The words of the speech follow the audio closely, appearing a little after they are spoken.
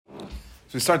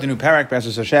So we start the new parak,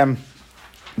 B'ezras Hashem,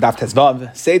 Daf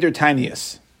Tezvav, Seder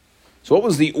Tainus. So what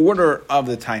was the order of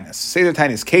the Tainus? Seder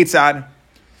Tainus, Ketzad.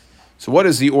 So what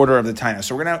is the order of the Tainus?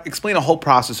 So we're going to explain a whole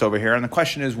process over here, and the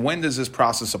question is, when does this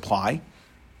process apply?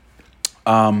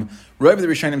 Rav the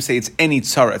Rishonim say it's any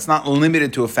tzara. It's not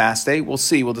limited to a fast day. We'll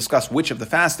see. We'll discuss which of the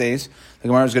fast days. The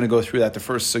Gemara is going to go through that, the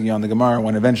first sugya on the Gemara,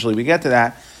 when eventually we get to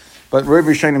that. But Rav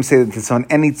Rishonim say that it's on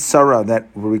any tzara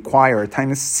that will require a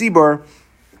Tainus Tzibur,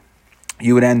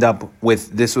 you would end up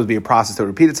with, this would be a process that would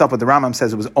repeat itself, but the Rambam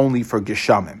says it was only for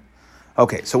Geshamim.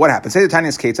 Okay, so what happens? Say the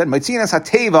Tanias Ketzad, Maitzinas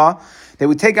HaTeva, they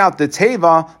would take out the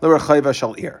Teva, L'Rechayva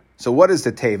Shal'ir. So what is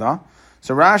the Teva?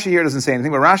 So Rashi here doesn't say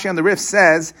anything, but Rashi on the Rif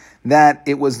says that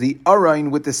it was the Arain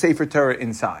with the Sefer Torah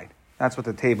inside. That's what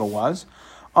the Teva was.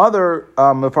 Other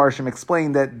Mefarshim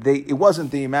explained that it wasn't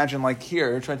the, imagine like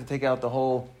here, you're trying to take out the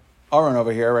whole Aron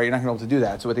over here, right? You're not going to be able to do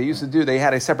that. So what they used to do, they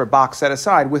had a separate box set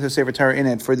aside with a Sefer Torah in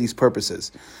it for these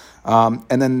purposes. And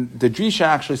then the Drisha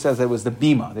actually says that it was the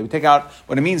Bima. They would take out,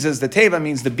 what it means is the Teva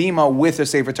means the Bima with a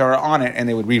Sefer Torah on it, and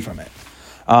they would read from it.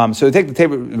 So they take the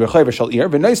Teva, Rechayva Shal'ir,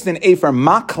 V'noistin Efer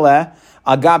Makle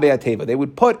Agabe Teva. They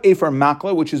would put Efer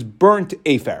Makle, which is burnt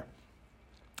Efer.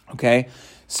 Okay?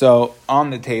 So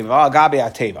on the Teva, Agabe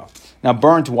Teva. Now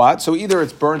burnt what? So either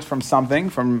it's burnt from something,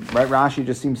 right? Rashi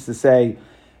just seems to say,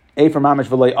 Efer mamish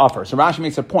v'lei offer. So Rashi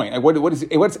makes a point. Like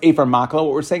what's Efer makla?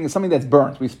 What we're saying is something that's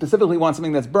burnt. We specifically want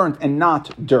something that's burnt and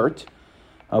not dirt.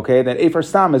 Okay, that Efer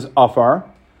stam is offer.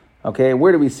 Okay,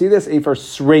 where do we see this? Efer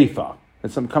sreifa.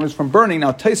 It comes from burning.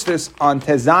 Now Tosfos on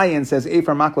Tezayin says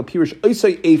Efer makla pirish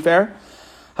oisay Efer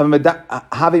have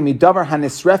midavar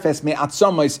hanisrefes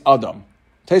me'atzomos adam.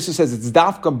 Tosfos says it's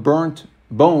dafka burnt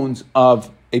bones of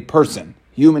a person.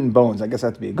 Human bones. I guess that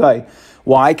has to be a guy.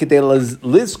 Why?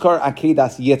 Lizkar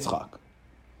akedas Yitzchak.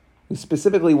 We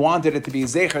specifically wanted it to be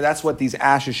zecher. That's what these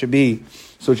ashes should be.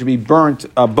 So it should be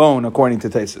burnt bone, according to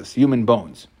Tosfos. Human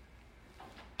bones.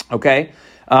 Okay.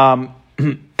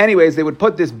 Anyways, they would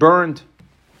put this burned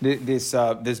this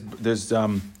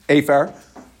afer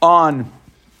on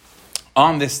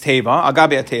this teva,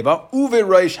 agabe teva, uve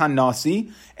reish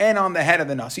hanasi, and on the head of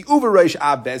the nasi, uve reish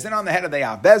abbezdin, on the head of the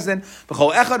abbezdin,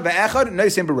 v'chol echad ve'echad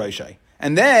noisim b'reishai.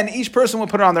 And then each person would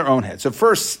put it on their own head. So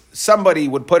first, somebody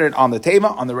would put it on the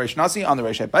teva, on the reish nasi, on the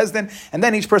reish abbezdin, and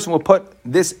then each person would put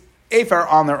this afer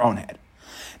on their own head.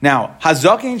 Now,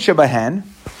 hazakin shebahen,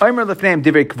 omer lefneim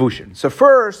divrei kvushin. So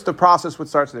first, the process would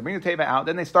start. So they bring the teva out,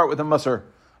 then they start with a musar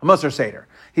seder.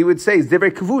 He would say divrei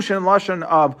kvushin lashon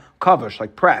of kavush,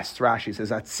 like pressed. Rashi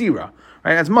says atzira,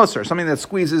 right? That's musar, something that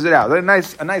squeezes it out. A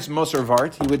nice musar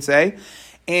vart, he would say.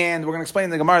 And we're going to explain in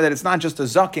the Gemara that it's not just a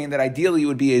zaken, that ideally it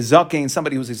would be a zaken,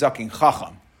 somebody who's a zaken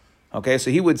chacham. Okay,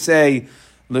 so he would say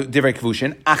divrei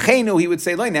kvushin. Achenu, he would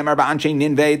say lo nemar ba'anshe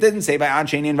ninveh. It didn't say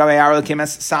ba'anshe ninveh ba'yar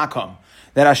lekimes sakom,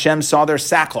 that Hashem saw their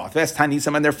sackcloth, Ves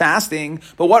tanisam, and their fasting.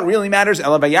 But what really matters,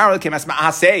 Ela v'yar lekimes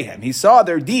ma'aseihem. He saw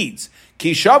their deeds.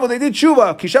 Kishavu, they did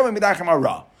tshuva. Kishavu midachem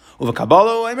ara. Uva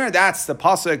Kabbalah omer. That's the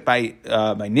pasuk by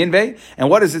Ninveh.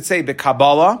 And what does it say?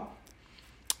 B'Kabbalah.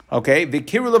 Okay,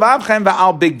 v'kiru levavchem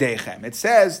v'al bigdeichem. It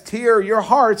says, tear your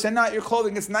hearts and not your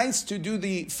clothing. It's nice to do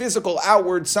the physical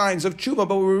outward signs of tshuva,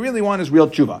 but what we really want is real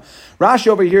tshuva. Rashi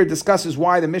over here discusses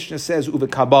why the Mishnah says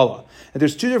uve Kabbalah. And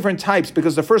there's two different types,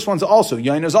 because the first one's also,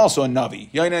 Yaina is also a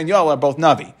Navi. Yaina and Yoel are both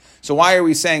Navi. So why are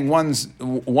we saying one is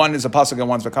a pasuk and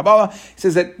one's a Kabbalah? He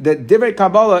says that divrei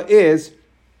Kabbalah is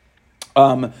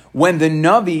when the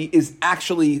Navi is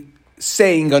actually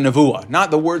saying a nevuah, not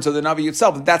the words of the Navi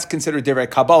itself. That's considered divrei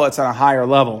Kabbalah. It's on a higher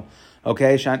level.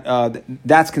 Okay,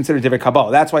 that's considered divrei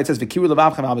Kabbalah. That's why it says v'kiru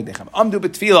levavchem al bigdeichem. Amdu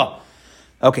b'tfilah.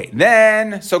 Okay,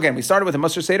 then, so again, we started with a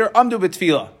Musar Seder, Amdu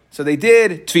b'tfilah. So they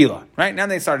did tfilah, right? Now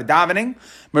they started davening.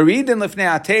 Maridin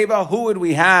lifnei ateva, who would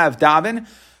we have daven?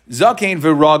 Zakein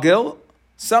v'ragil,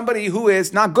 somebody who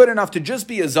is not good enough to just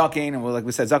be a zakein, and like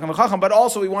we said, zakein v'chacham, but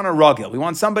also we want a ragil. We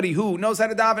want somebody who knows how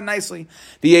to daven nicely.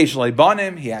 V'yesh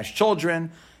leibanim, he has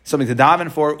children, something to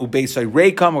daven for. Ubeisai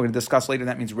reikam, we're going to discuss later,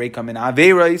 that means reikam in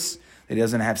averais, that he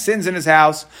doesn't have sins in his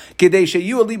house. We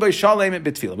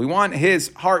want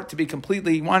his heart to be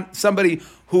completely, we want somebody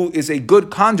who is a good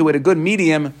conduit, a good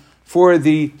medium for an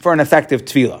effective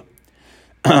tefillah.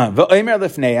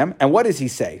 And what does he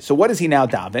say? So what does he now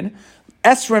daven?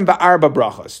 Esrim ba'arba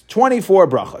brachos, 24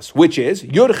 brachos, which is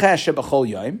Yud Ches Shebachol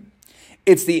Yom.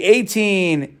 It's the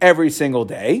 18 every single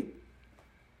day.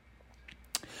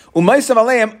 Umaysav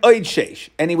aleim oid sheish,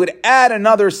 and he would add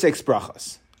another 6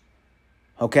 brachos.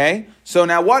 Okay, so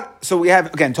now what? So we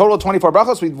have, again, total of 24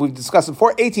 brachos. We've discussed it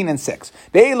before, 18 and 6.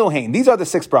 Be'eluhain, these are the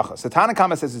 6 brachos. The Tanna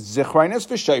Kama says it's zechrenis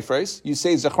v'shofros. You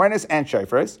say zechrenis and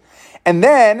shofros. And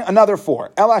then another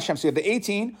 4. El Hashem, so you have the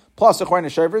 18 plus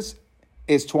zechrenis shofros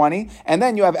is 20. And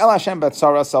then you have El Hashem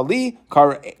b'tzara sali,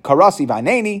 karasi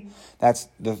v'aneni. That's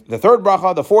the third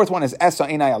bracha. The fourth one is Esa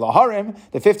Einai Alaharim.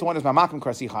 The fifth one is Mamakim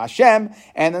Krasicha Hashem.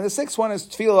 And then the sixth one is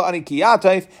Tfilah Ani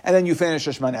Kiyatayf. And then you finish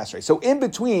Sheshman Esrei. So in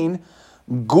between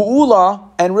Geula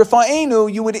and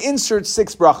Rifa'enu, you would insert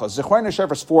 6 brachas. Zechrein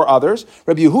Shofros, 4 others.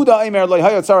 Rabbi Yehuda Eimer Lo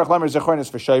Hayot Tzarech Lamer Zechrein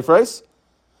for Shofros.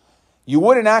 You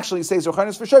wouldn't actually say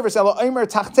Zechrein for Shofros. Elo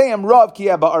Eimer Tachteim Rav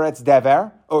Kiyeh Ba'aretz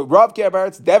Dever. Or Rav Kiyeh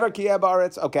Ba'aretz, Dever Kiyeh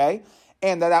Ba'aretz. Okay.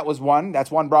 And that was one.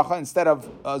 That's one bracha instead of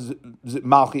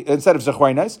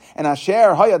Zechreinos. And Asher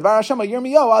Hayad Var Hashem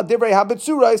Yirmiyahu Al Divrei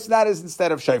Habitzuros. That is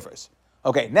instead of Shofros.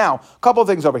 Okay. Now, a couple of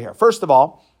things over here. First of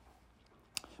all,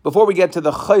 before we get to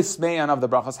the Chos Me'an of the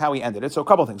brachas, how he ended it. So a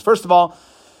couple of things. First of all,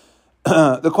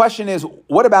 the question is,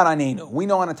 what about Anenu? We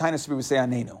know on a Tainus we say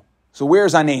Anenu. So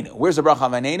where's Anenu? Where's the bracha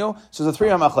of Anenu? So the 3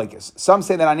 machlekes. Some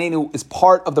say that Anenu is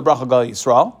part of the bracha Gal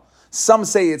Yisrael. Some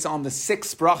say it's on the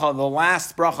 6th bracha, the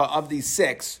last bracha of these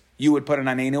 6, you would put an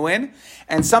Anenu in.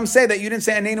 And some say that you didn't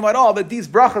say Anenu at all, that these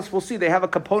brachas, we'll see, they have a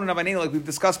component of Anenu, like we've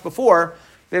discussed before.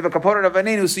 They have a component of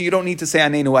Anenu, so you don't need to say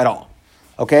Anenu at all.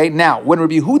 Okay, now, when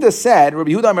Rabbi Yehuda said,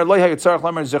 Rabbi Yehuda Amar Lo Hayotzarech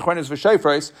Lamar Zechrenis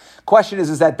V'Shofros, question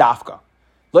is that dafka?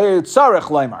 Lo Hayotzarech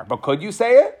Lamar, but could you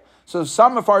say it? So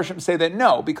some Mefarshim say that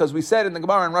no, because we said in the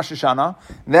Gemara in Rosh Hashanah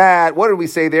that, what did we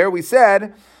say there? We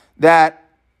said that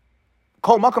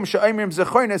Kol Makam She'omrim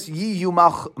Zechrenis Yiyu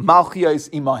Malchios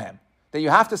Imahem, that you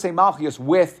have to say Malchios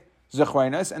with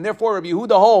Zechrenis, and therefore Rabbi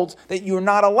Yehuda holds that you're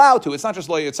not allowed to. It's not just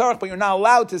Lo Yitzarech, but you're not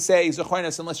allowed to say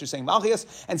Zechrenis unless you're saying Malchios.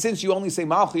 And since you only say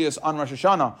Malchios on Rosh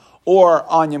Hashanah or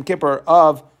on Yom Kippur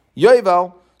of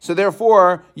Yovel, so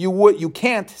therefore you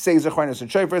can't say Zechrenis and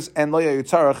Shofros, and Lo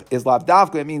Yitzarech is Lav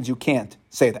Davka. It means you can't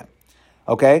say them.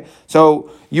 Okay,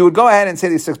 so you would go ahead and say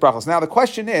these 6 brachos. Now the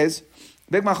question is,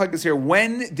 Big Machlek is here.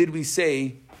 When did we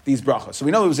say these brachos? So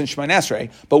we know it was in Shemon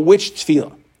Esrei, but which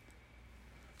tefillah?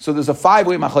 So there's a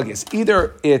 5-way machlekes.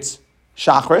 Either it's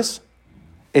Shachris,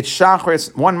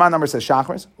 one man number says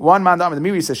Shachris, one man number, the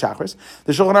Miri says Shachris.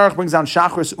 The Shulchan Aruch brings down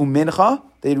Shachris u'mincha.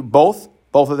 They do both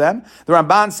of them. The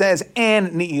Ramban says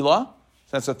and Ne'ilah. So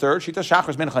that's the third. Shita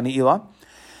Shachris, mincha, Ne'ilah.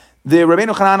 The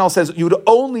Rabbeinu Chananel says you would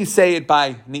only say it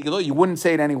by Ne'ilah. You wouldn't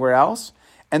say it anywhere else.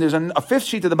 And there's a fifth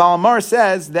sheet of the Baal Mar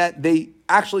says that they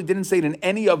actually didn't say it in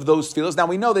any of those tefillahs. Now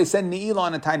we know they said Ne'ilah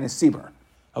on a Tainus Sibur.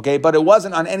 Okay, but it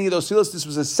wasn't on any of those tefillahs. This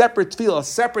was a separate tefillah,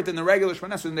 separate than the regular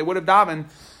Shemon Esrei. And they would have davened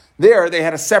there. They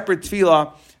had a separate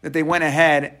tefillah that they went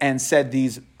ahead and said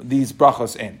these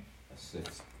brachos in.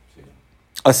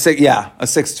 A sixth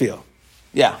tefillah.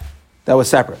 Yeah, that was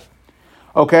separate.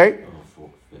 Okay.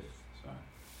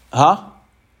 Huh?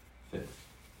 Fifth.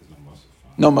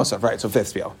 No Musaf, right? So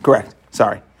 5th tefillah. Correct.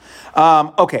 Sorry.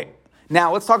 Okay.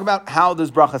 Now let's talk about how this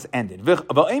brachas ended.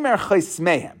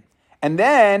 And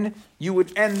then you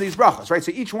would end these brachas, right?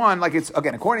 So each one, like it's,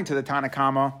 again, according to the Tanna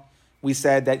Kama, we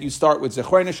said that you start with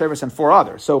Zechrein, Shofros, and 4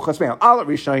 others. So Chasmeil, Al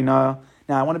Rishayna.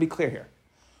 Now I want to be clear here.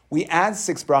 We add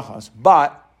 6 brachas,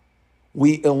 but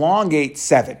we elongate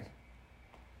 7.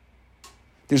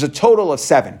 There's a total of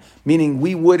 7, meaning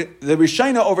the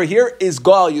Rishayna over here is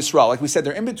Gal Yisrael. Like we said,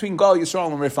 they're in between Gal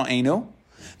Yisrael and Rifa'enu.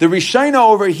 The Rishayna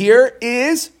over here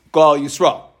is Gal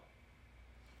Yisrael.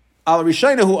 Al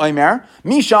Rishayna hu Aimer,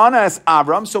 Mishana es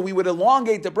Avram. So we would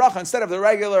elongate the bracha instead of the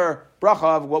regular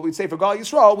bracha of what we'd say for Gal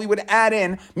Yisrael. We would add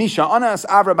in Mishana es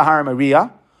Avram Bahar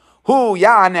Maria, hu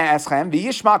Ya'ane eschem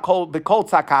v'yishma kol b'kol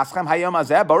tzakaschem hayom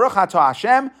hazeh baruch ato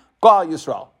Hashem Gal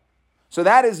Yisrael. So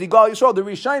that is the Gal Yisrael. The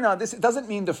Rishayna. This doesn't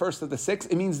mean the first of the 6.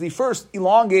 It means the first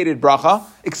elongated bracha,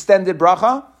 extended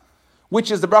bracha,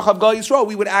 which is the bracha of Gal Yisrael.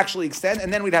 We would actually extend,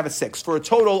 and then we'd have a 6 for a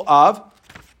total of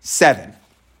 7.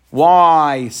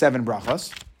 Why 7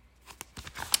 brachas?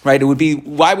 Right,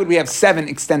 why would we have 7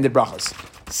 extended brachas?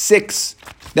 6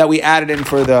 that we added in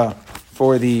for the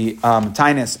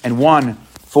Tainus, and 1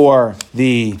 for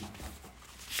the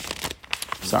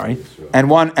and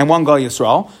one Gal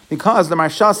Yisrael, because the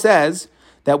Marsha says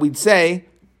that we'd say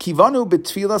Kivanu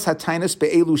b'tfilas hatainus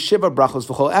be'elu shiva brachos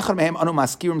v'chol echad mehem anu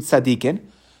maskirim tzadikin.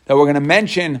 That we're going to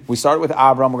mention. We start with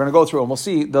Avram. We're going to go through and we'll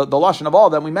see the lashon of all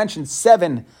of them. We mentioned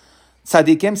 7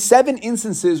 tzadikim, 7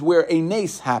 instances where a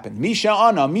nace happened. Misha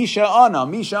ana,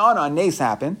 a nace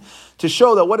happened, to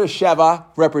show that what is Sheva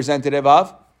representative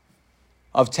of?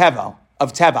 Of Teva.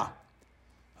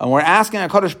 And we're asking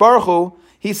HaKadosh Baruch Hu,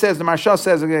 He says, the Maharsha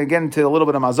says, again to a little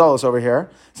bit of mazolos over here.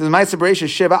 He says, "My separation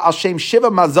Shiva al shem Shiva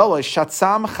mazolos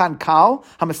shatzam chankal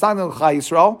hamestagdel l'cha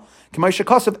Yisrael k'may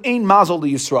shekasav ein mazol to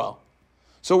Yisrael."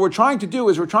 So what we're trying to do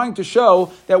is we're trying to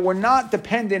show that we're not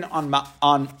dependent on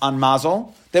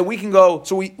mazol, that we can go.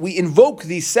 So we invoke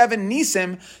these 7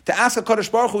 nisim to ask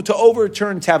HaKadosh Baruch Hu to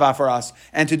overturn teva for us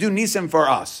and to do nisim for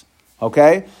us.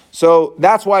 Okay, so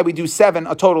that's why we do 7,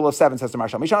 a total of 7, says the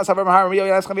Maharsha.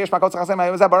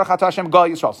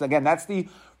 So again, that's the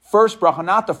first bracha,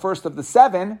 not the first of the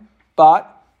 7,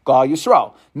 but Gal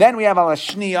Yisrael. Then we have Al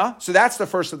Shniya, so that's the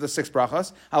first of the 6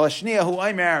 brachas. Al Shniya, hu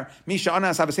Aimer, Misha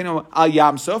Anas Abasinu Al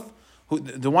Yamsuf,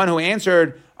 the one who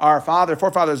answered our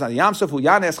forefathers on Yamsuf, who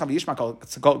Yanes Chav Yishma Kol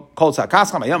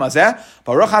Tzakascham Ayam Azeh,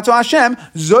 Baruch Ato Hashem,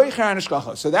 Zoicher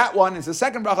Anishkacha. So that one is the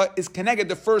second bracha, is connected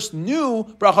the first new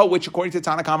bracha, which according to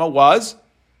Tanakama was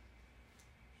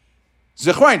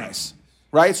Zechroinus.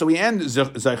 Right? So we end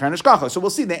Zoicher Anishkacha. So we'll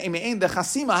see the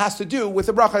Chasima has to do with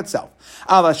the bracha itself.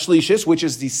 Ala Shlishis, which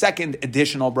is the second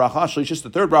additional bracha, Shlishis, the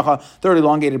third bracha, third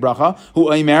elongated bracha,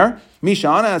 who Aimer, Misha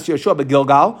Anas Yoshua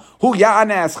Begilgal, who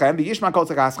Ya'ana Eschem, V'yishma Kol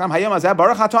Tzakaschem, Hayom Azeh,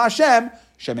 Baruch Ato Hashem,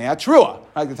 Shemea Trua.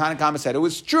 Right? The Tanakhama said it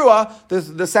was Trua,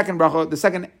 the second bracha, the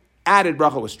second added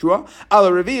bracha was Trua.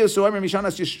 Ala Reviyu, so Aimer, Misha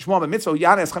Anas Yishma B'mitzvah,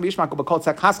 Ya'ana Eschem, V'yishma Kol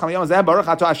Tzakaschem, Hayom Azeh, Baruch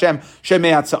Ato Hashem,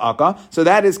 Shemea Tza'aka. So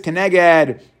that is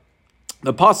Keneged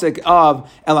the pasuk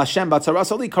of El Hashem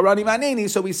Batzarasali Karani Maneni,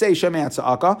 so we say Shemei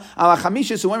Tza'aka. Ala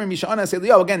Chamishis Uemer Mishana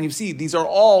Selio. Again, you see, these are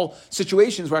all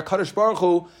situations where Kadosh Baruch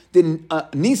Hu did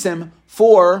nisim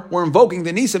for, we're invoking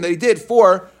the nisim that he did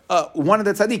for one of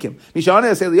the tzaddikim.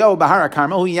 Mishana Selio Bahara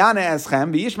Carmel Hu Yana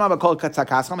Eschem V'Yishma B'Kol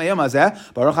Katzakaschem Hayom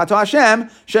Hazeh Baruch Ato Hashem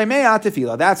Shemei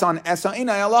Tefila. That's on Esa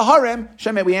Ina El Harim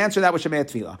Shemei. We answer that with Shemei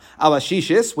Tefila. Ala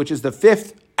Shishis, which is the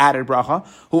 5th added bracha.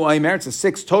 Hu Aimer, it's a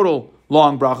 6 total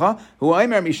long bracha. Hu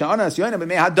Aimer Misha Anas Yoina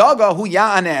B'Mei Hadaga Hu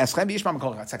Ya'ane Eschem V'Yishma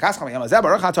B'Kol Katzakaschem Hayom Hazeh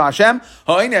Baruch Ato Hashem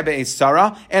Ha'ine Be'ez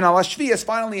Sarah. And Ala Shvius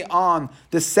finally on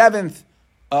the 7th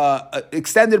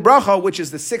extended bracha, which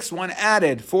is the 6th one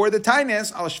added for the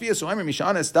tiniest. Al Shvius Uemer Misha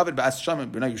Anas David Ba'as Shem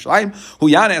B'nai Yerushalayim Hu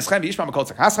Ya'ane Eschem V'Yishma B'Kol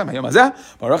Katzakaschem Hayom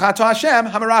Hazeh Baruch Ato Hashem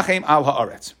Hamerachim Al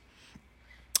Haaretz.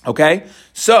 Okay,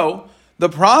 so the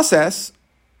process.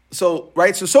 So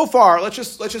far,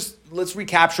 let's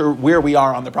recapture where we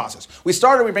are on the process. We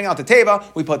started, we bring out the teva,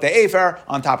 we put the afer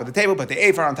on top of the table, put the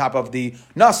afer on top of the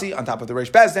nasi, on top of the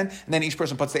reish bezdin, and then each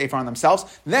person puts the afer on themselves.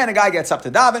 Then a guy gets up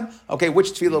to daven. Okay,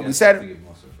 which tefillah we said?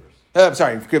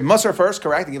 Give Musar first,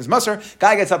 correct? He gives Musar.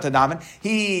 Guy gets up to daven.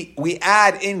 We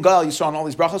add in Gal Yisrael and all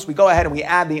these brachos. We go ahead and we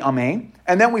add the amen,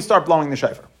 and then we start blowing the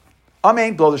shofar.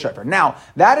 Amen, blow the shofar. Now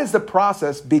that is the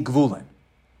process bigvulin.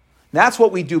 That's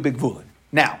what we do bigvulin.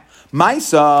 Now,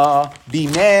 Maisa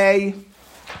b'mei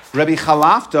Rabbi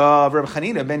Chalafta, Rabbi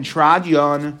Chanina ben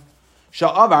Tradion,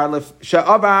 sha'avar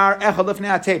echad lifnei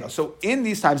hateva. So in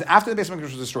these times, after the Beis Hamikdash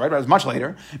was destroyed, but it was much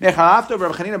later, Chalafta,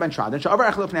 Rabbi Chanina ben Tradion,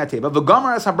 sha'avar echad lifnei hateva,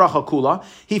 v'gamar es habracha kula,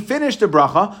 he finished the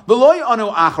bracha, v'lo anu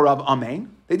acharav amen.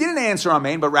 They didn't answer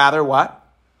amen, but rather what?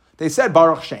 They said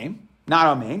Baruch Shem, not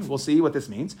amen. We'll see what this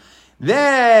means.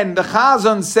 Then the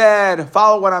Chazon said,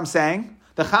 follow what I'm saying.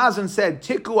 The Chazan said,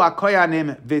 Tiku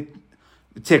akoyanim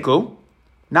tiku,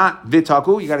 not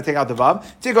vitaku, you got to take out the vav.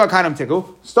 Tiku akayanim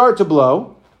tiku, start to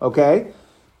blow, okay?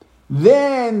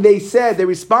 Then they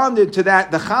responded to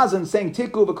that, the Chazan saying,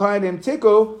 Tiku akoyanim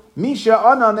tiku, Misha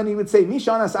Ana, and then he would say,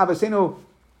 Misha Anas Avasenu,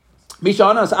 Misha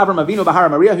Anas Avram Avinu Bahara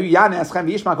Maria, Hu Yan Eschem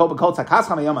V'Yishma Kol B'Kol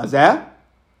Tzakaschem Hayom Hazeh.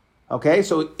 Okay,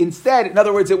 so instead, in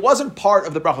other words, it wasn't part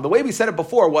of the bracha. The way we said it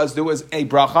before was there was a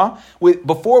bracha.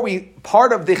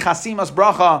 Part of the chasimas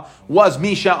bracha was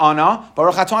Misha Ana,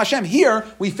 Baruch Ato Hashem. Here,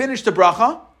 we finished the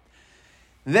bracha.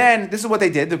 Then, this is what they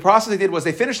did. The process they did was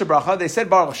they finished the bracha, they said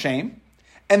Baruch Shem,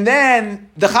 and then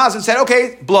the chazan said,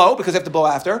 okay, blow, because they have to blow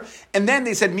after. And then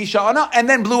they said Misha Ana, and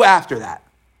then blew after that.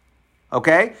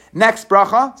 Okay, next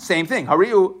bracha, same thing.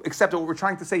 Hariu, except what we're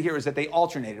trying to say here is that they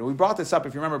alternated. We brought this up,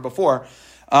 if you remember before,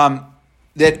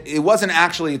 that it wasn't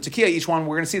actually a tekiah. Each one,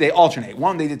 we're going to see they alternate.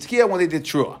 One they did tekiah, one they did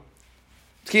trua.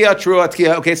 Tekiah, trua,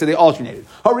 tekiah. Okay, so they alternated.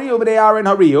 Hariu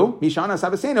b'de'arin hariu, mishana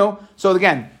sabasinu. So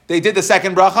again, they did the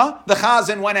second bracha. The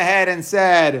chazan went ahead and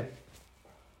said,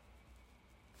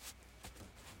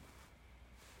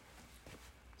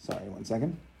 sorry, 1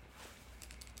 second.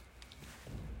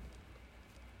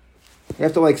 You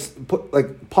have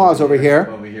to pause over here.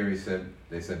 Over here,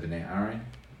 they said B'nai Aaron.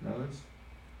 Notice.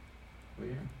 Over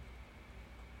here.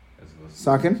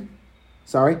 Second.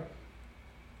 Sorry.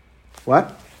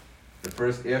 What?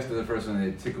 After the first one,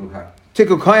 they tickle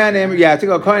koyanim. Yeah,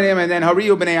 tickle koyanim, and then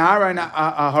hariu b'nei Aaron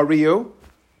hariu.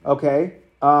 Okay.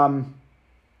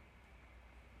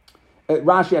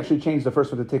 Rashi actually changed the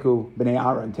first one to Tiku, B'nai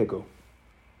Aaron Tiku.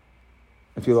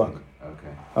 If you look.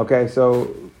 Okay,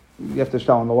 so you have to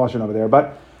show on the Lashon over there.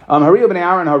 But Hariyu B'nai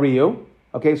Aaron Hariyu.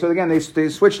 Okay, so again, they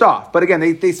switched off. But again,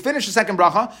 they finished the second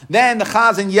bracha. Then the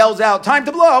Chazan yells out, time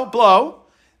to blow.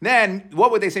 Then,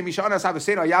 what would they say? And then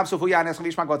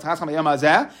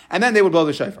they would blow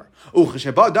the shofar.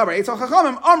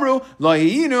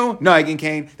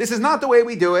 This is not the way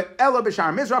we do it.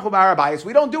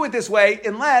 We don't do it this way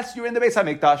unless you're in the Beis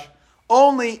HaMikdash.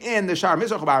 Only in the Shar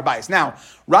Mizrach Bar Bayis. Now,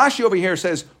 Rashi over here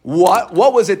says, what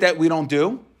was it that we don't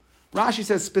do? Rashi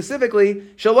says specifically,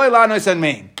 Shaloi Lanois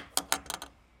Amein.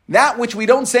 That which we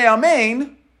don't say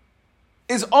Amein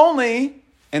is only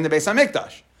in the Beis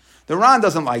HaMikdash. The Ran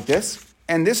doesn't like this,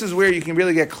 and this is where you can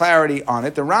really get clarity on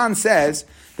it. The Ran says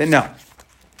that no,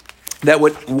 that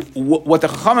what the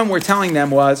Chachamim were telling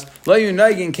them was Lo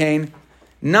Yunagin Kain,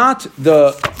 not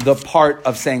the part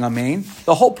of saying Amen,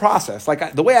 the whole process.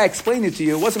 Like the way I explained it to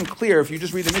you, it wasn't clear if you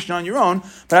just read the Mishnah on your own,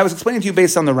 but I was explaining to you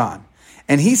based on the Ran.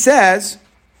 And he says,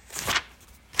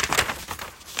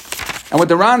 and what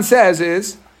the Ran says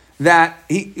is that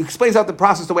he explains out the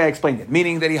process the way I explained it,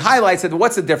 meaning that he highlights that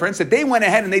what's the difference, that they went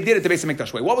ahead and they did it the Beis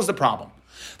HaMikdash way. What was the problem?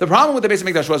 The problem with the Beis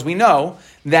HaMikdash was we know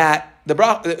that and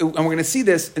we're going to see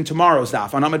this in tomorrow's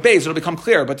daf, on Amud Beis, it'll become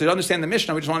clear, but to understand the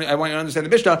Mishnah, I want you to understand the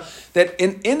Mishnah, that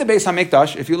in the Beis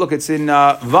HaMikdash, if you look, it's in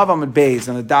Vav Amud Beis,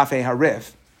 on the Daf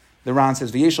Harif, the Ran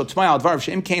says, V'yeshel T'may al Dvarav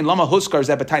She'im Kain Lama Huskar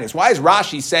Zebatitis. Why is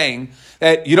Rashi saying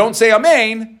that you don't say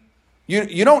Amen,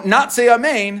 you don't not say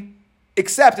Amen,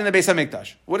 except in the Beis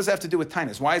HaMikdash? What does that have to do with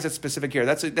tinus? Why is it specific here?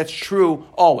 That's true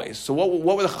always. So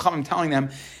what were the Chachamim telling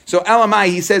them? So Elamai,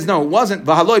 he says, no, it wasn't.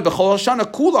 V'haloi b'chol hashana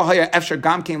kula haya efshar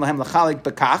gam kein lahem l'chalik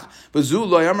b'kach v'zu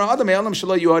lo yamra adam elam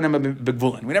shelo yohanem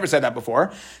b'gvulin. We never said that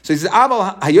before. So he says,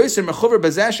 Aval hayoser mechuver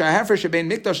b'zeh she'ahefer shebein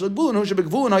mikdash l'gvulin hu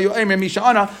sheb'gvulin hayomer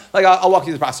misha'ana. Like, I'll walk you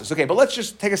through the process. Okay, but let's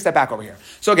just take a step back over here.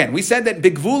 So again, we said that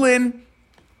b'gvulin,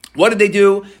 what did they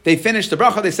do? They finished the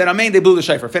bracha, they said Amen, they blew the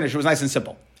shofar, finished. It was nice and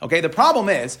simple. Okay, the problem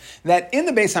is that in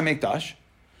the Beis HaMikdash,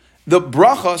 the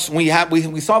brachos, we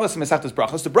saw this in Masechtas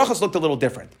Brachos, the brachos looked a little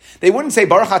different. They wouldn't say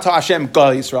Baruch Atah Hashem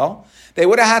Gal Yisrael. They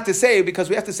would have had to say, because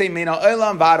we have to say Mina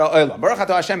Olam V'Ada Olam. Baruch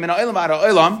Atah Hashem Mina Olam V'Ada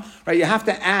Olam. Right, you have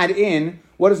to add in,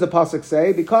 what does the pasuk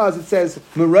say? Because it says,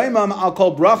 M'reimam al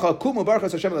kol bracha, kumu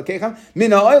Baruch Hashem Elokechem,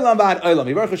 Mina Olam V'Ada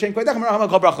Olam. Baruch Hashem Koydechem, Raham al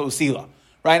kol bracha usila.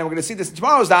 Right, and we're going to see this in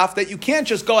tomorrow's daf, that you can't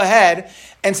just go ahead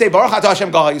and say Baruch Atah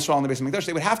Hashem Gal Yisrael in the Beis HaMikdash.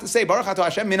 They would have to say Baruch Atah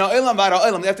Hashem Mina Olam V'Ada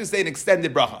Olam. They have to say an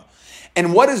extended bracha.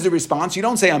 And what is the response? You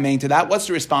don't say Amen to that. What's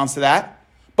the response to that?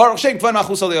 Baruch Shem Kvan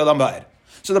Machus Olam Ba'ed.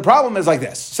 So the problem is like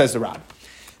this, says the Rab.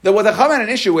 That what the Chachamim had an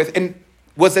issue with, and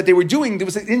was that there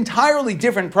was an entirely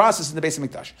different process in the Beis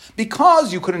HaMikdash.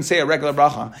 Because you couldn't say a regular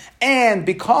bracha, and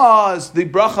because the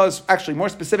brachas, actually more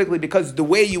specifically, because the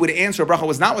way you would answer a bracha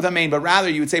was not with Amen, but rather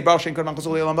you would say Baruch Shem Kod Malchus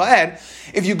Olam Ba'ed.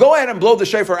 If you go ahead and blow the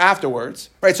shofar afterwards,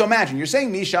 right? So imagine you're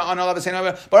saying Misha on Olav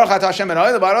Baruch Atah Hashem Ben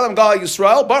Olam Ba'Olam Gal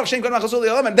Yisrael Baruch Shem Kod Malchus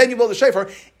Olam, and then you blow the shofar.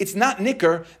 It's not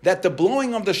nicker that the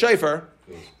blowing of the shofar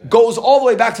goes all the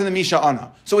way back to the Misha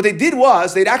Ana. So what they did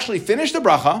was they'd actually finish the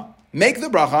bracha, make the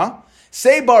bracha,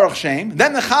 say Baruch Shem,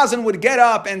 then the Chazan would get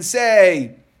up and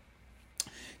say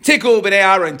Tiku b'nei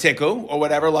Aaron Tiku, or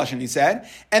whatever Lashon he said,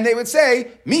 and they would say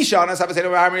Misha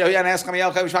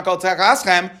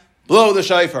blow the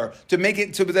shofar, to make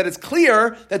it so that it's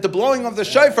clear that the blowing of the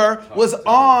shofar was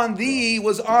on the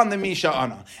Misha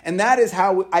Ana. And that is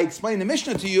how I explained the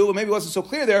Mishnah to you, and maybe it wasn't so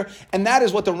clear there, and that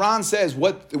is what the Ran says, the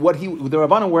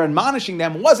Rabbanan were admonishing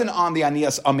them wasn't on the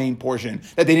Anias Amen portion,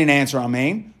 that they didn't answer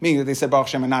Amen, meaning that they said Baruch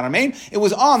Shem and not Amen. It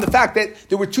was on the fact that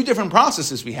there were two different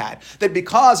processes we had, that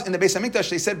because in the Beis HaMikdash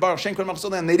they said Baruch Shem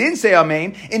and they didn't say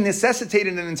Amen, it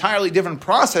necessitated an entirely different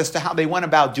process to how they went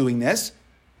about doing this.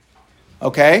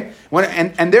 Okay,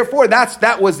 and therefore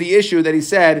that was the issue that he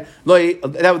said. That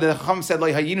the Chacham said, "Lo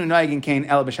hayinu noegin kain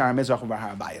el b'shar mizrach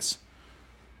u'b'har habayis."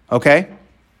 Okay,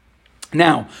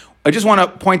 now I just want to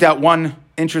point out one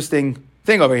interesting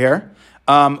thing over here.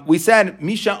 We said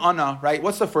Misha Ana, right?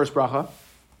 What's the first bracha?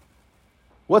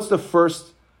 What's the first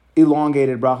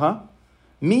elongated bracha?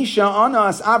 Misha Ana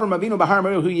as Avram Avinu b'har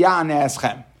meru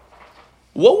ya'aneschem.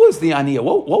 What was the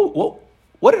aniyah?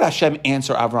 What did Hashem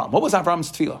answer Avram? What was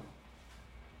Avram's tefillah?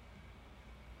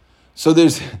 So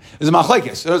there's a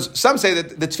machlekes. Some say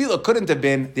that the tefillah couldn't have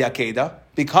been the Akedah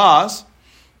because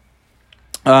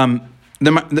the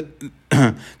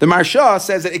Marsha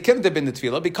says that it couldn't have been the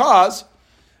tefillah because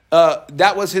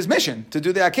that was his mission to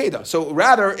do the Akedah. So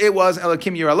rather it was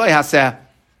Elokim Yiraloi Haseh.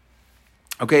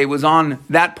 Okay, it was on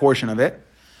that portion of it.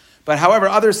 But however,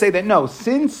 others say that no,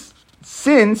 since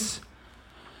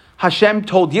Hashem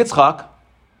told Yitzchak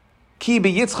Ki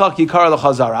be Yitzchak yikar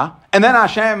lechazara. And then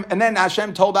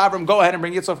Hashem told Avram, go ahead and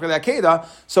bring Yitzchak for the Akedah.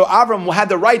 So Avram had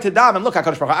the right to daven. Look,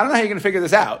 HaKadosh Baruch Hu, I don't know how you're going to figure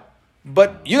this out,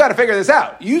 but you got to figure this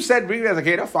out. You said bring it as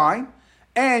Akedah, fine.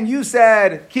 And you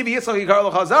said, Ki be Yitzchak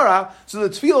yikar lechazara. So the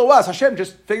tefillah was, Hashem,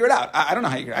 just figure it out. I don't know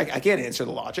how I can't answer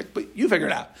the logic, but you figure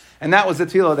it out. And that was the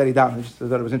tefillah that he davened. I just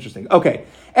thought it was interesting. Okay.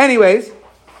 Anyways,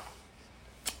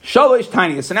 Shalosh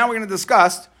Tinius. So now we're going to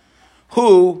discuss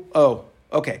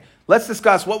Let's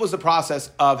discuss what was the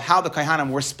process of how the Kohanim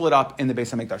were split up in the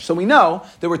Beis HaMikdash. So we know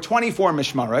there were 24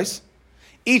 mishmaros.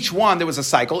 Each one, there was a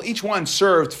cycle. Each one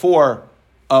served for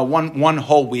one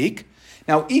whole week.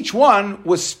 Now, each one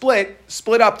was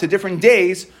split up to different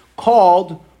days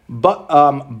called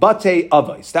Batei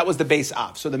Avos. That was the Beis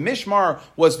Av. So the Mishmar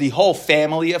was the whole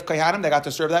family of Kohanim that got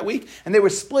to serve that week. And they were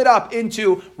split up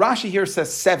into, Rashi here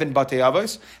says 7 Batei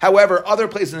Avos. However, other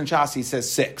places in Shasi says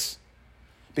 6.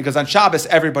 Because on Shabbos,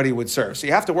 everybody would serve. So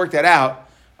you have to work that out,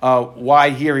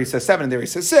 why here he says 7 and there he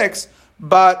says 6.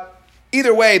 But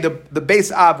either way, the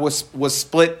Beis Av was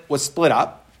split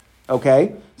up.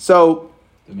 Okay? So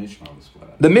the Mishmar was split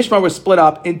up. The Mishmar was split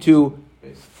up into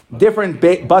different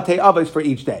Batei Avos for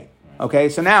each day. Okay?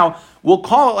 So now, we'll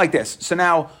call it like this. So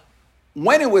now,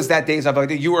 when it was that day's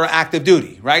Avodah, you were active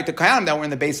duty, right? The Kohanim that were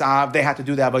in the Beis Av, they had to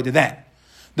do the Avodah then.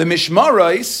 The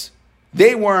Mishmaros,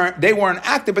 they weren't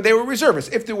active, but they were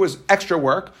reservists. If there was extra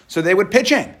work, so they would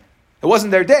pitch in. It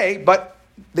wasn't their day, but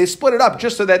they split it up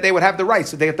just so that they would have the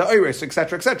rights, so they get the oiris,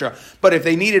 etc., etc. But if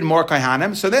they needed more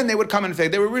kohanim, so then they would come and say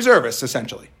they were reservists,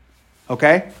 essentially.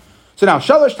 Okay? So now,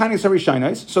 Shalosh Tainis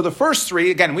Harishainos. So the first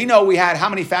 3, again, we know we had how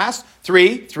many fasts?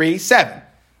 3, 7,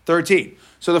 13.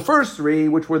 So the first 3,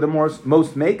 which were the most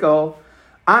makel,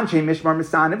 Anshe Mishmar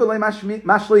Misan,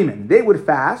 Mashlimin. They would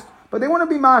fast, but they wouldn't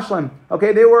be mashlim.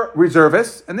 Okay, they were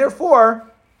reservists, and therefore,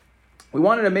 we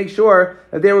wanted to make sure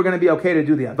that they were going to be okay to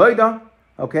do the avodah.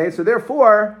 Okay, so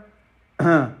therefore,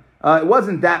 it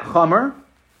wasn't that chamer.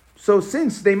 So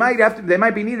since they might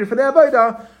be needed for the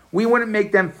avodah, we wouldn't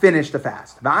make them finish the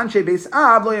fast. V'anshe beis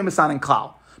av lo yemisan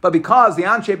klal. But because the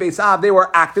anshe beis av, they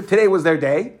were active, today was their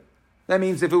day. That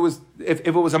means if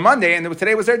it was a Monday and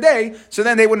today was their day, so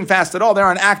then they wouldn't fast at all. They're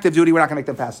on active duty. We're not going to make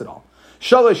them fast at all.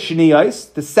 Shalosh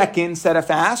Shniyos, the second set of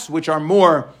fasts, which are a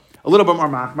little bit more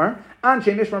machmar.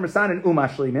 Anshe Mishmar Misan and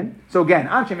Umashlimin. So again,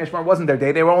 Anshe Mishmar wasn't their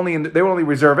day. They were only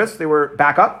reservists. They were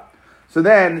backup. So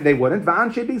then they wouldn't.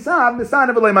 V'anshe Beisav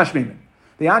Misan v'lei Mashlimin.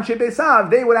 The Anshe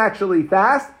Beisav, they would actually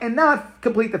fast and not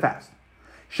complete the fast.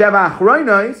 Sheva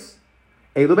Achroinos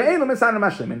Elu be'elu Misan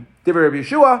Mashlimin. Divrei Rabbi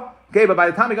Yeshua. Okay, but by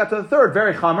the time we got to the third,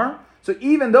 very chamer. So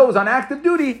even those on active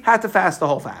duty had to fast the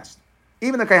whole fast.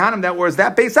 Even the Kohanim that was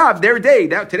that Beis Av, their day,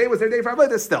 today was their day for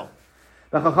Avodah still.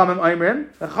 The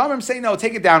Chachamim say, no,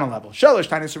 take it down a level. Shalosh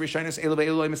Tainis Harishainos Elu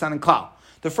be'elu Misan and Klal.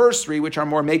 The first 3, which are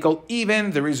more makel,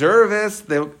 even the reservists,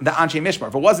 the Anshe Mishmar.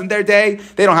 If it wasn't their day,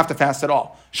 they don't have to fast at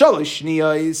all. Shalosh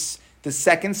Shniyos, the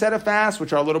second set of fasts,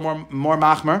 which are a little more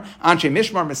machmer, Anshe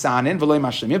Mishmar Misanin v'lo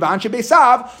Mashlimin, but Anshe Beis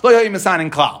Av lo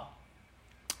Misanin Klal.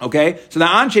 Okay, so the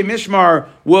Anshe Mishmar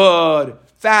would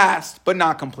fast but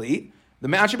not complete. The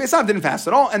Anshe Beis Av didn't fast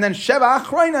at all, and then Sheva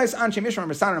Achroinos Anshe Mishmar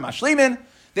Misanin and Mashlimin.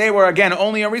 They were again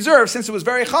only a reserve since it was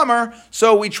very chamer.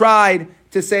 So we tried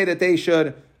to say that they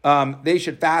should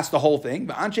fast the whole thing.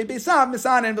 But Anshe Beis Av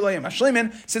Misanin v'lo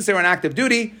Mashlimin, since they were on active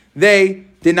duty, they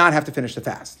did not have to finish the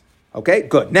fast. Okay,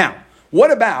 good. Now, what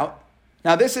about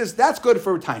that's good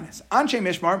for Tainus. Anshe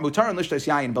Mishmar Mutar and Lishtos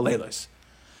Yayin Beleilos.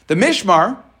 The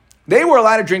Mishmar, they were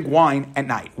allowed to drink wine at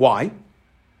night. Why?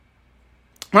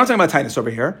 We're not talking about Tainus over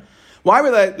here. Why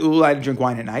were they allowed to drink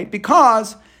wine at night?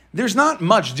 Because there's not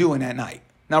much doing at night.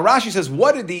 Now Rashi says,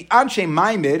 what did the Anshe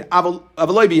Maimid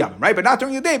Avaloi B'Yamim, right? But not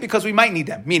during the day because we might need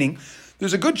them. Meaning,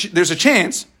 there's a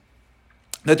chance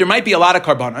that there might be a lot of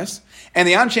karbanos, and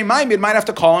the Anshe Maimid might have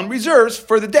to call in reserves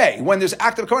for the day when there's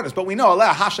active karbanos. But we know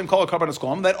Allah Hashem call a karbanos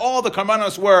kolm that all the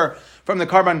karbanos were from the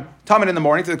karban tamid in the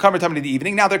morning to the karban tamid in the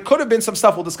evening. Now there could have been some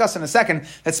stuff we'll discuss in a second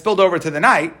that spilled over to the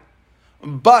night,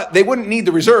 but they wouldn't need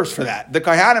the reserves for that. The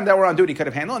kohanim that were on duty could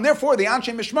have handled, and therefore the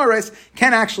Anshe Mishmares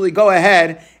can actually go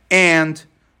ahead and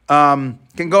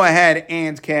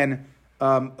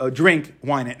drink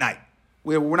wine at night.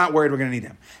 We're not worried we're going to need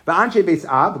them. But Anshe Beis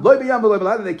Av,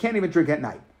 they can't even drink at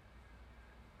night.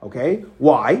 Okay?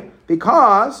 Why?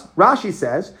 Because Rashi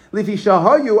says,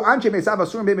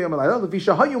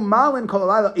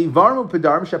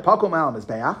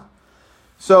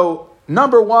 so,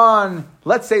 number one,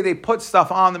 let's say they put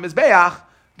stuff on the Mizbeach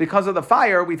because of the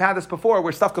fire. We've had this before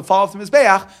where stuff could fall off the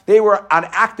Mizbeach. They were on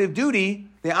active duty,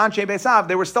 the Anshe Beis Av,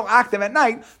 they were still active at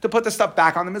night to put the stuff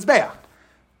back on the Mizbeach.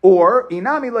 Or,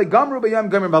 inami le gamru b'yam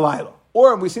gamru b'laylo.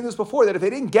 Or we've seen this before, that if they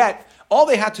didn't get, all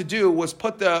they had to do was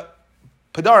put the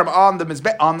Padarim on the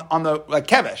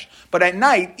kevesh. But at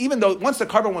night, even though once the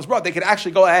carbon was brought, they could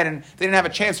actually go ahead and they didn't have a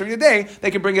chance during the day,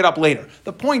 they could bring it up later.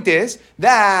 The point is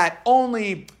that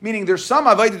only, meaning there's some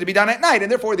avodah to be done at night,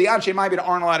 and therefore the Anshe Ma'abed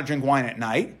aren't allowed to drink wine at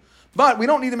night. But we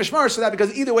don't need the mishmar for that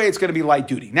because either way it's going to be light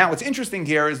duty. Now what's interesting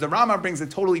here is the Rama brings a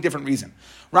totally different reason.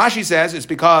 Rashi says it's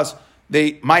because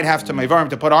they might have to meivarim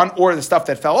to put on, or the stuff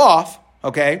that fell off,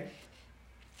 okay?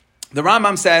 The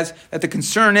Rambam says that the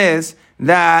concern is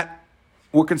that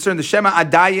we're concerned the Shema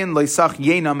Adayin Leisach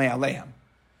Yena Me'aleim.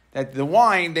 That the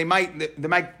wine, they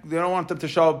don't want them to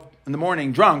show up in the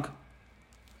morning drunk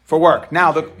for work.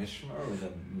 Now the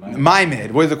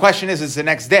Maimid, where the question is the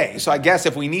next day. So I guess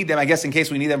if we need them, in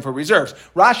case we need them for reserves.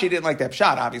 Rashi didn't like that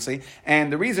shot, obviously. And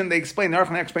the reason they explain, the Aruch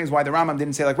LaNer explains why the Rambam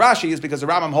didn't say like Rashi is because the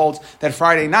Rambam holds that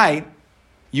Friday night,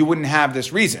 you wouldn't have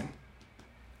this reason.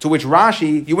 To which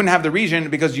Rashi, you wouldn't have the reason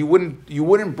because you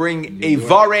wouldn't bring a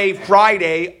Vare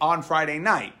Friday on Friday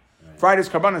night. Right. Friday's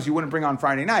Karbanos you wouldn't bring on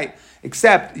Friday night,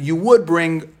 except you would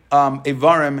bring a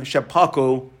Varim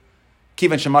Shepaku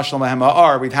Kivan Shemashlam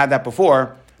Ha'ar. We've had that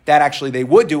before. That actually they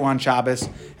would do on Shabbos,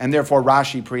 and therefore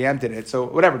Rashi preempted it. So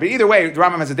whatever. But either way, the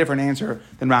Rambam has a different answer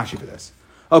than Rashi for this.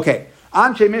 Okay.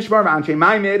 Anshe Mishmar, Anshe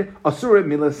Maimid, Asur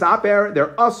Milasaper, they're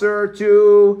usur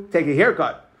to take a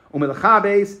haircut.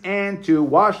 Umilchabes, and to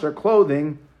wash their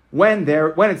clothing when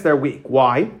it's their week.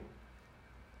 Why?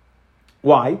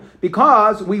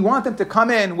 Because we want them to come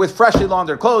in with freshly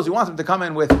laundered clothes. We want them to come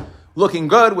in with looking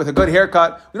good, with a good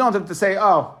haircut. We don't want them to say,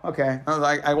 "Oh, okay."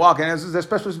 I walk in. This is it's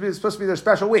supposed to be their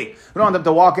special week. We don't want them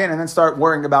to walk in and then start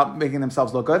worrying about making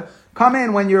themselves look good. Come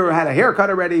in when you had a haircut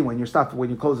already, when your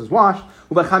clothes is washed.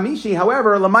 Ubechamishi,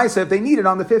 however, lamaisa, if they need it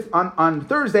on the 5th on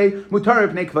Thursday, mutar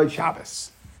b'nei kvod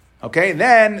Shabbos. Okay,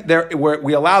 then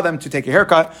we allow them to take a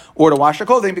haircut or to wash their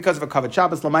clothing because of a kavod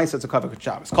Shabbos. Lamaisa, it's a kavod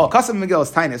Shabbos. Called Kasav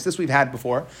Megillas Tainus. This we've had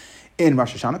before in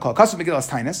Rosh Hashanah. Called Kasav Megillas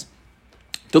Tainus.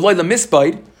 Deloy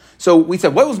lemispaid. So we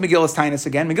said, what was Megillas Tainus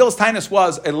again? Megillas Tainus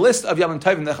was a list of Yom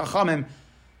Tovim that Chachamim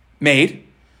made,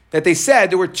 that they said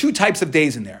there were 2 types of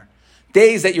days in there.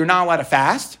 Days that you're not allowed to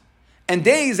fast, and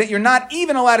days that you're not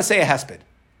even allowed to say a hesped.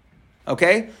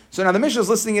 Okay? So now the Mishnah is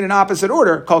listing it in opposite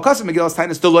order. Kol Kasav Megillas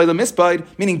Tainus Deloy lemispaid,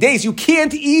 meaning days you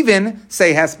can't even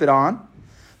say hesped on.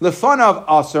 Lefanav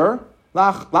Aser,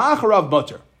 La'acharav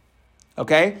Mutter.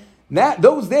 Okay?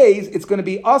 Those days, it's going to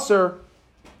be Aser.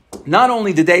 Not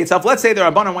only the day itself, let's say the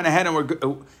Rabbanan went ahead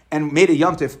and made a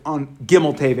yomtiv on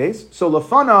Gimel Teves. So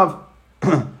Lefanav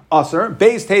Aser,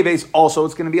 Beis Teves also,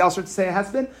 it's going to be Aser to say a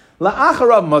hesped.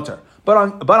 La'acharav Mutter. But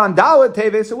on Dalet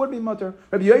Teves, it would be Mutter.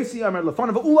 Rabbi Yosi Amar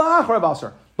Lefanav Ula'acharav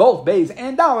Aser. Both Beis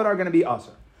and Dalet are going to be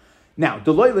Aser. Now,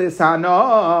 Deloy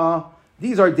Lisana,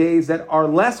 these are days that are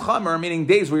less chamer, meaning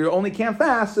days where you only can't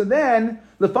fast. So then,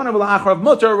 Lefanav Ula'acharav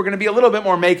Mutter, we're going to be a little bit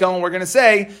more mekel, and we're going to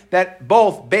say that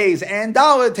both Beis and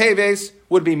Dalet Teves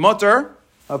would be Mutter.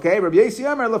 Okay, Rabbi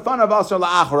Yosi Amar Lefanav Aser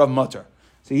La'acharav Mutter.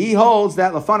 So he holds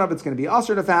that Lefanav it's going to be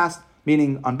Aser to fast,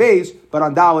 meaning on Beis, but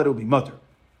on Dalet it will be Mutter.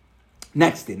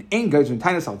 Next, in Ein Gezer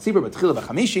Tainus Al Tzibur B'Tchila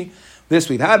B'Chamishi, this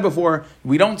we've had before.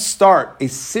 We don't start a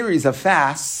series of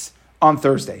fasts on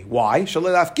Thursday. Why?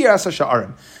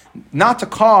 Not to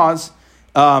cause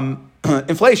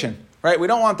inflation, right? We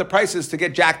don't want the prices to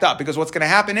get jacked up because what's going to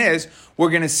happen is we're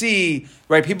going to see,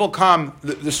 right? People come,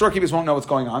 the storekeepers won't know what's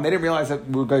going on. They didn't realize that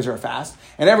we guys are a fast,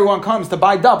 and everyone comes to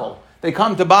buy double. They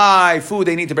come to buy food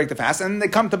they need to break the fast, and they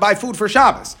come to buy food for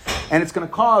Shabbos. And it's going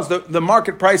to cause the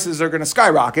market prices are going to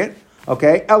skyrocket.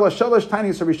 Okay, Ela Shalosh Tiny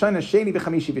Sarishana Sheni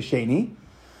B'Chamishi B'Sheni.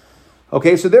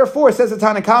 Okay, so therefore it says at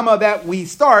Tanakama that we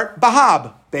start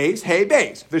Bahab, Beis, Hey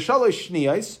Beis, V'Shalosh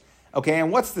Shniyos. Okay,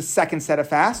 and what's the second set of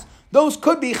fasts? Those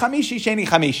could be Chamishi, Sheni,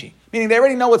 Chamishi. Meaning they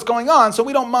already know what's going on, so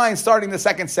we don't mind starting the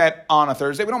second set on a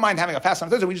Thursday. We don't mind having a fast on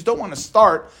a Thursday. We just don't want to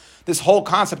start this whole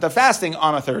concept of fasting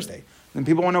on a Thursday. Then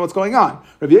people won't know what's going on.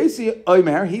 Rabbi Yosi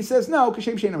Omer, he says, no,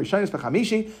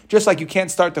 just like you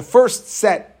can't start the first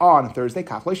set on a Thursday, you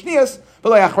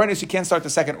can't start the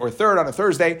second or third on a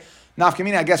Thursday.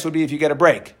 Nafkamina, I guess, would be if you get a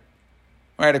break.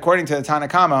 Right? According to the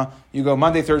Tanakama, you go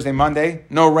Monday, Thursday, Monday,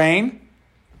 no rain.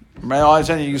 Right? All of a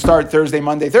sudden, you start Thursday,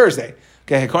 Monday, Thursday.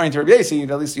 Okay, according to Rabbi Yosi,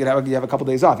 at least you have a couple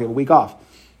days off. You have a week off.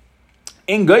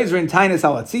 In Gezer Tainus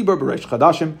Al Tzibur B'Reish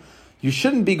Chadashim. You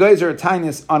shouldn't be Gezer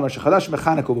Tainus on Rosh Chodesh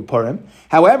Mechanukah B'Purim.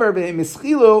 However,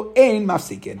 Mischilu Ein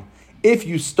Mafsikin. If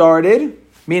you started,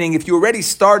 meaning if you already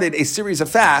started a series of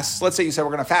fasts, let's say you said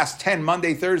we're going to fast 7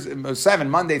 Monday, Thursday,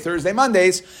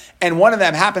 Mondays, and one of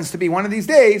them happens to be one of these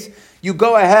days, you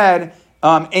go ahead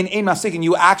in Mafsikin,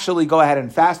 you actually go ahead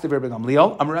and fast. By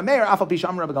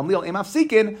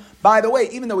the way,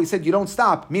 even though we said you don't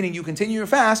stop, meaning you continue your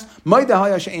fast,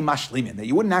 that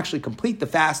you wouldn't actually complete the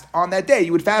fast on that day.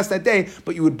 You would fast that day,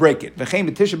 but you would break it. So too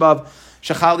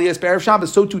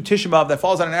Tisha B'Av that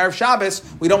falls on an Erev Shabbos,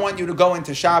 we don't want you to go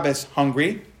into Shabbos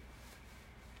hungry.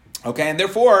 Okay, and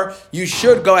therefore, you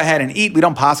should go ahead and eat. We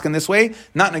don't paskin this way.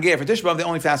 Not Nagaya for Tisha B'Av. The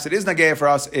only fast that is Nagaya for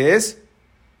us is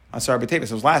Asar B'Tevis.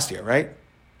 It was last year, right?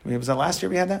 Was that last year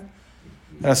we had that?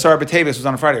 Asar B'Tevis was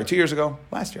on a Friday, or 2 years ago?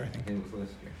 Last year, I think. It was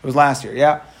last year. It was last year,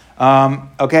 yeah.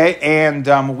 Okay, and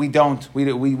we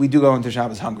do go into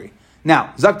Shabbos hungry.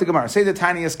 Now, Zak the Gemara, say the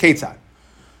tiniest Ketzad.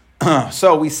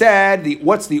 So we said,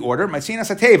 what's the order? Matzina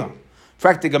Sateva.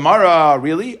 Fact the Gemara,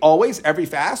 really? Always, every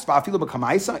fast?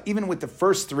 Even with the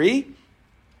first three?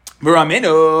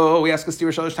 V'raminu, we ask us to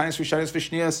Shalosh Tainis Rishayos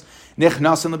Vishnias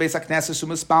Nichnasin LeBeis HaKnesses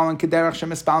U'Mispalin Kederach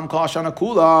Shemispalin Kol Hashana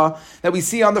Kula that we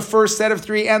see on the first set of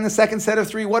three and the second set of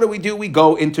three. What do? We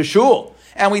go into shul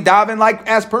and we daven like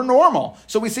as per normal.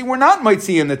 So we see we're not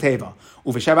Mitzi in the Teva.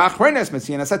 Uvesheva Achrenes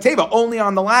Mitzi in Asateva. Only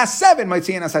on the last seven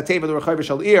Mitzi in Asateva the Rechav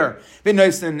Shal Ir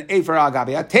V'Noisen Efer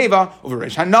Agabi Ateva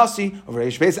Uvereish Hanasi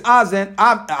Uvereish Beis Azen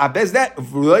Abezden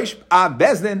Uvereish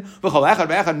Abezden V'Chol Echad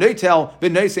V'Echad Noitel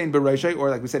V'Noisen Bereishay, or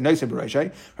like we said Noisen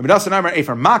Bereishay.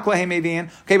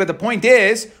 Okay, but the point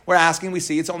is we're asking. We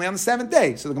see it's only on the seventh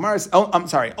day. So the Gemara is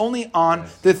only on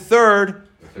the third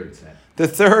set. The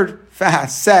third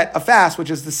set of fast, which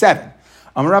is the seven.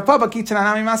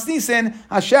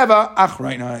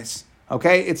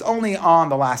 Okay, it's only on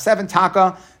the last seven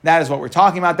taka. That is what we're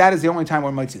talking about. That is the only time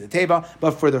we might see the teva.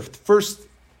 But for the first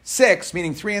six,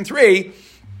 meaning 3 and 3,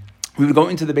 we would go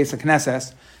into the base of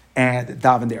Knesset and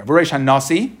daven there. V'reish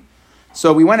hanasi.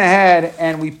 So we went ahead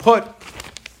and we put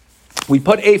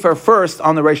Afer first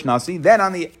on the Reish Nasi, then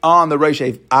on the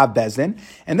Reish Av Bezdin,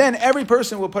 and then every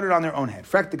person will put it on their own head.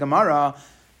 Frek the Gemara,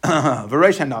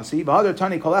 V'reish Nasi, V'hadar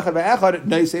Tani Kol Echad V'Echad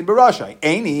Noisin B'Rashai.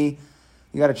 Eini,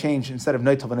 you got to change instead of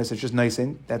Noitel V'Nois, it's just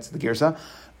Noisin. That's the Girsa.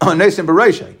 Noisin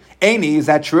B'Rashai. Eini, is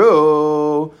that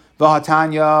true?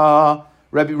 V'Hatanya.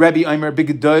 Rabbi Omer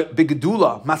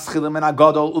Bigedula Maschilim and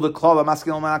Agadol Uveklala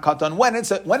Maschilim and Akatan. When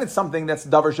it's something that's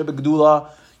Davar Shebigedula,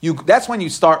 that's when you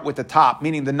start with the top,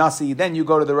 meaning the Nasi, then you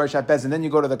go to the Rosh HaBezin, then you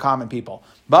go to the common people.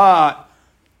 But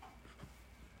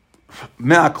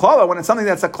Me'aklala, when it's something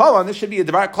that's a klala, and this should be a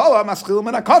Davar Klala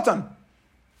Maschilim and Akatan.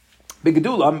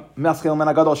 Bigedula Maschilim and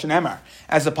Agadol Shenemar,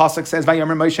 as the pasuk says,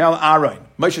 Vayomer Moshe el Aaron.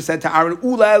 Moshe said to Aaron,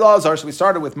 Ula Elazar. So we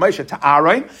started with Moshe to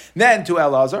Aaron, then to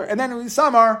Elazar, and then we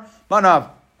Samar. Manav.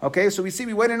 Okay, so we see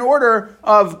we went in order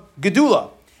of Gedula.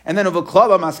 And then of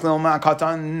Uklala Maskil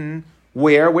Ma'akatan.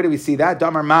 Where do we see that?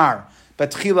 Damar Mar.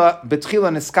 Betchila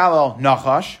Niskalo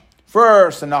Nachash.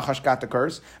 First the Nachash got the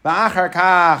curse. Ba'achar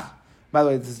Kach. By the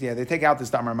way, they take out this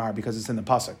Damar Mar because it's in the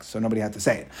pasuk, so nobody had to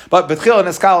say it. But Betchila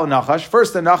Niskalo Nachash.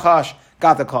 First the Nachash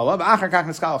got the Kala. Ba'achar Kach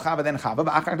Niskalo Chava, then Chava.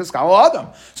 Ba'achar Niskalo Adam.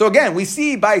 So again, we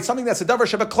see by something that's a Davar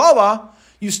Shebeklala,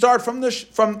 you start from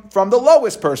the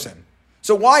lowest person.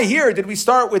 So why here did we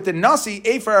start with the Nasi,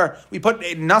 Afer, we put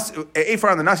Afer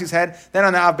on the Nasi's head, then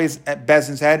on the Av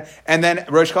Bezin's head, and then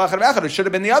Rosh Kolachad V'Echad? It should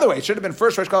have been the other way. It should have been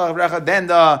first Rosh Kolachad V'Echad, then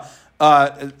the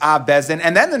Av Bezin,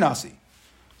 and then the Nasi.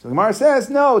 So the Gemara says,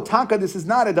 no, Taka, this is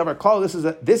not a Davar Kol, this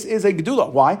is a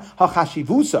Gedula. Why?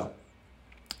 HaChashivusa.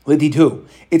 Liditu.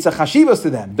 It's a chashivas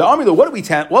to them. Da'amri, what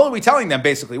are we telling them,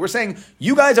 basically? We're saying,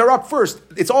 you guys are up first.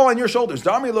 It's all on your shoulders.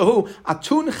 Da'amri lahu,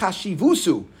 atun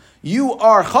chashivusu. You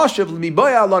are chashiv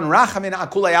l'miboya lon rachamin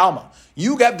akulei alma.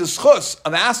 You have the schus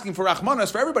of asking for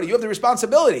rachmanas for everybody. You have the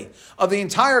responsibility of the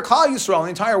entire Klal Yisrael, the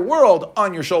entire world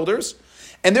on your shoulders.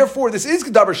 And therefore, this is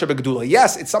Davar Shebegedula.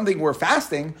 Yes, it's something we're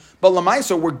fasting, but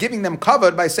Lamaisa, we're giving them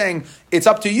covered by saying, it's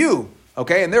up to you.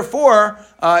 Okay, and therefore,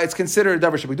 it's considered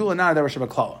Davar Shebegedula, not a Davar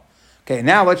Shebeklala. Okay,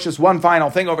 now let's just one final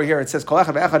thing over here. It says, Kol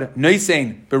echad v'echad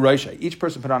noisein b'roshei. Each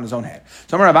person put on his own head.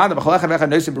 So, Kol echad v'echad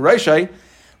noisein b'roshei.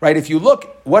 Right? If you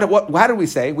look, how did we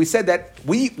say? We said that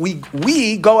we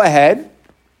go ahead.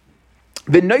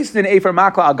 We put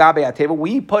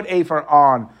Afer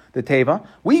on the Teva.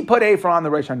 We put Afer on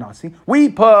the Reish HaNasi. We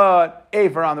put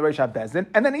Afer on the Reish HaBezdin.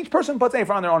 And then each person puts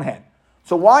Afer on their own head.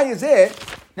 So why is it,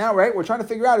 now, right, we're trying to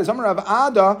figure out, is Amar Rav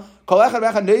Ada, Kol echad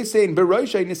v'echad noisein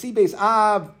b'roshei nesi beis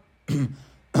av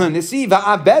nesi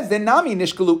v'av bezdin nami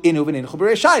nishkalu inu v'ninchu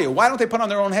b'reishayu. Why don't they put on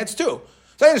their own heads too?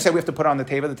 So I understand we have to put on the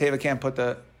Teva. The Teva can't put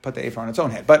the Afer on its own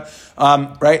head. But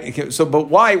right. So, but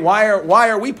why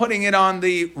are we putting it on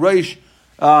the Reish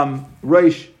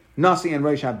Nasi and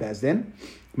Reish HaBezdin?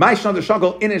 My shon the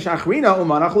shagol inish achrina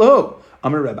umanach lahu.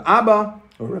 Amar Reb Abba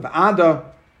or Reb Ada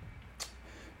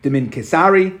Demin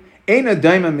Kesari Eina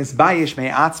daima misbayish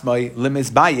me'atzmai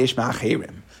lemizbayish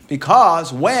me'acherim.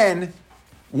 Because when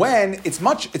it's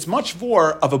much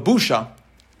more of a busha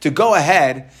to go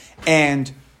ahead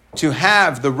and to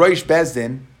have the Rosh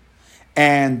Bezdin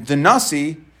and the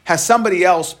Nasi has somebody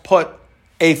else put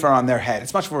Afer on their head.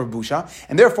 It's much more of a busha.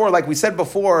 And therefore, like we said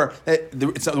before, that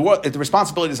the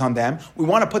responsibility is on them. We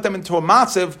want to put them into a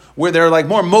matzav where they're like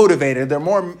more motivated. They're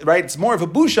more, right? It's more of a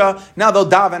busha. Now they'll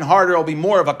daven harder. It'll be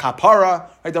more of a kapara,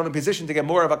 right? They're in a position to get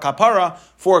more of a kapara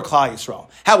for Klal Yisrael.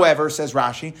 However, says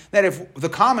Rashi, that if the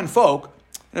common folk,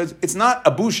 it's not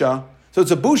a busha, so it's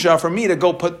a busha for me to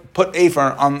go put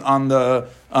Afer on the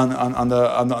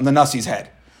Nasi's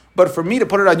head. But for me to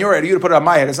put it on your head, or you to put it on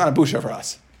my head, it's not a busha for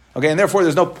us. Okay, and therefore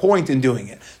there's no point in doing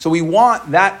it. So we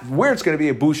want that, where it's going to be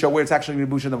a busha, where it's actually going to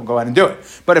be a busha, then we'll go ahead and do it.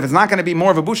 But if it's not going to be more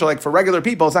of a busha, like for regular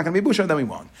people, it's not going to be a busha, then we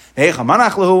won't.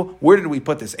 Where did we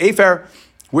put this Afer?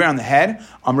 We're on the head.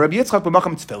 Rabbi Yitzchak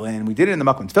b'makam tefillin. We did it in the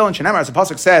makam tefillin. Shenamar, as the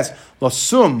pasuk says,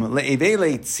 Losum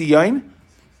le'evele tzion.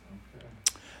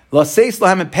 Laseis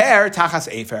lahem per tachas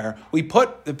Afer. We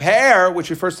put the per, which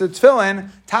refers to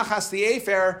tefillin, tachas the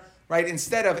Afer, right,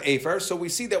 instead of Afer. So we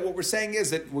see that what we're saying is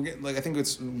that we're getting, like, I think we're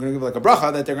going to give like a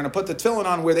bracha that they're going to put the tefillin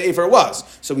on where the Afer was.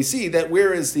 So we see that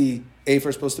where is the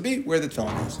Afer supposed to be? Where the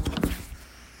tefillin is.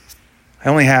 I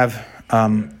only have,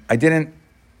 I didn't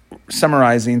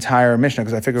summarize the entire Mishnah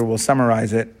because I figured we'll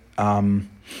summarize it.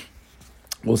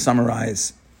 We'll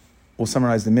summarize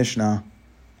the Mishnah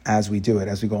as we do it,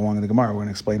 as we go along in the Gemara. We're going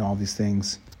to explain all these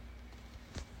things.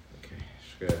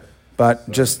 Okay, but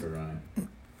so just.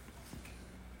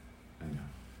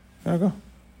 There we go.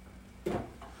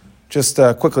 Just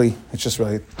quickly, it's just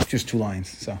 2 lines.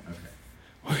 So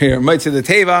here, Mitzvah the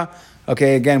Teva.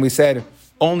 Okay, again, we said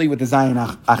only with the Zayin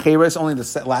Acheres, only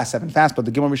the last 7 fasts, but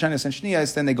the Gimel Rishonis and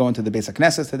Shniyas, then they go into the Beis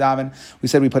HaKnesses to daven. We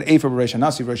said we put Afer b'Rosh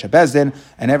HaNasi, Rosh HaBezdin,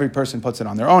 and every person puts it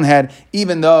on their own head.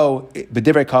 Even though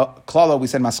B'divrei Klala, we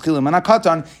said Maschilim and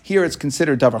Akatan, here it's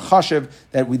considered Davar Chashiv,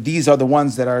 that these are the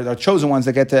ones that are the chosen ones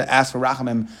that get to ask for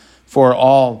Rachamim for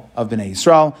all of Bnei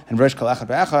Yisrael. And Rosh Kol Echad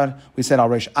Ve'echad, we said Al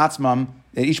Rosh Atzmam,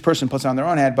 that each person puts it on their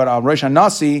own head, but Al Rosh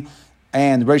HaNasi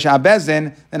and Rosh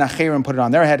HaBezdin, then Acherim put it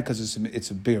on their head because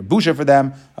it's a bigger busha for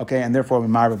them, okay, and therefore we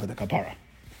marve with the kapara.